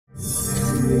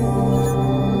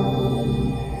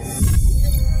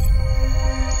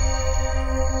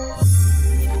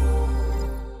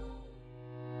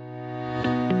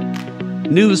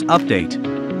News Update.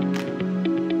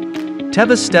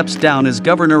 Teves steps down as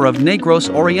Governor of Negros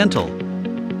Oriental.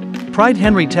 Pride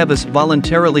Henry Teves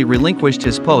voluntarily relinquished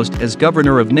his post as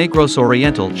Governor of Negros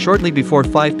Oriental shortly before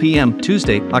 5 p.m.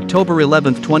 Tuesday, October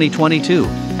 11, 2022,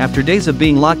 after days of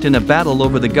being locked in a battle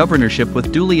over the governorship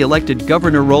with duly elected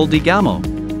Governor Roel Degamo.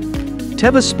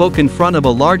 Teves spoke in front of a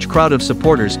large crowd of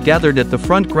supporters gathered at the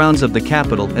front grounds of the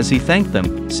capital as he thanked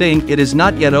them, saying it is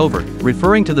not yet over,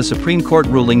 referring to the Supreme Court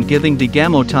ruling giving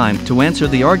Degamo time to answer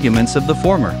the arguments of the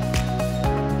former.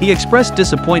 He expressed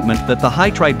disappointment that the High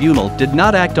Tribunal did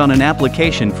not act on an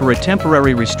application for a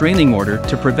temporary restraining order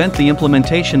to prevent the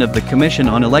implementation of the Commission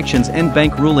on Elections and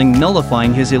banc ruling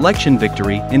nullifying his election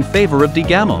victory in favor of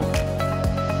Degamo.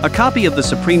 A copy of the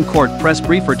Supreme Court press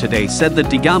briefer today said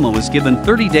that Degamo was given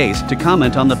 30 days to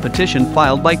comment on the petition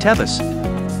filed by Teves.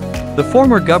 The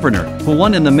former governor, who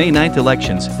won in the May 9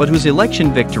 elections but whose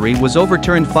election victory was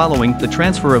overturned following the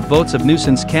transfer of votes of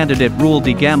nuisance candidate Ruel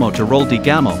Degamo to Roel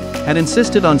Degamo, had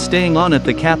insisted on staying on at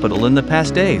the capital in the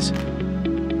past days.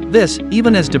 This,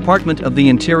 even as Department of the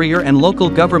Interior and Local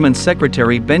Government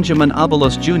Secretary Benjamin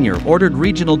Abalos Jr. ordered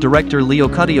Regional Director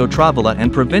Leocadio Travala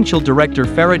and Provincial Director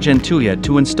Faraj Antuya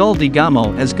to install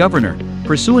Degamo as governor,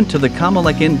 pursuant to the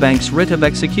Comelec Banc's writ of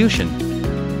execution.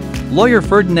 Lawyer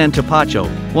Ferdinand Tapacho,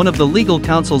 one of the legal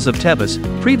counsels of Teves,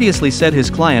 previously said his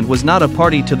client was not a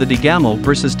party to the Degamo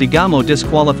versus Degamo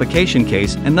disqualification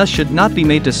case and thus should not be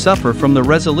made to suffer from the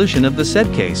resolution of the said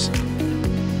case.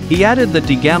 He added that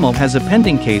Degamo has a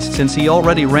pending case since he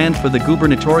already ran for the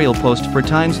gubernatorial post 4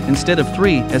 times instead of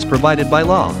 3 as provided by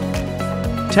law.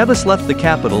 Teves left the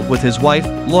capital with his wife,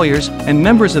 lawyers, and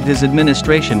members of his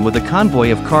administration with a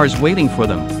convoy of cars waiting for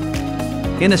them.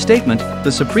 In a statement,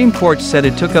 the Supreme Court said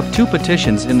it took up 2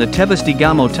 petitions in the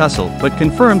Teves-Degamo tussle but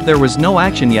confirmed there was no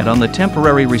action yet on the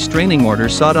temporary restraining order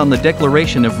sought on the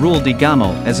declaration of Ruel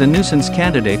Degamo as a nuisance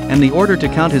candidate and the order to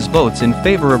count his votes in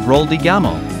favor of Roel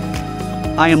Degamo.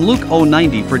 I am Luke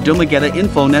 090 for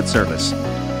Dumaguete.com Net Service.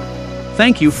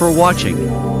 Thank you for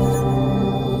watching.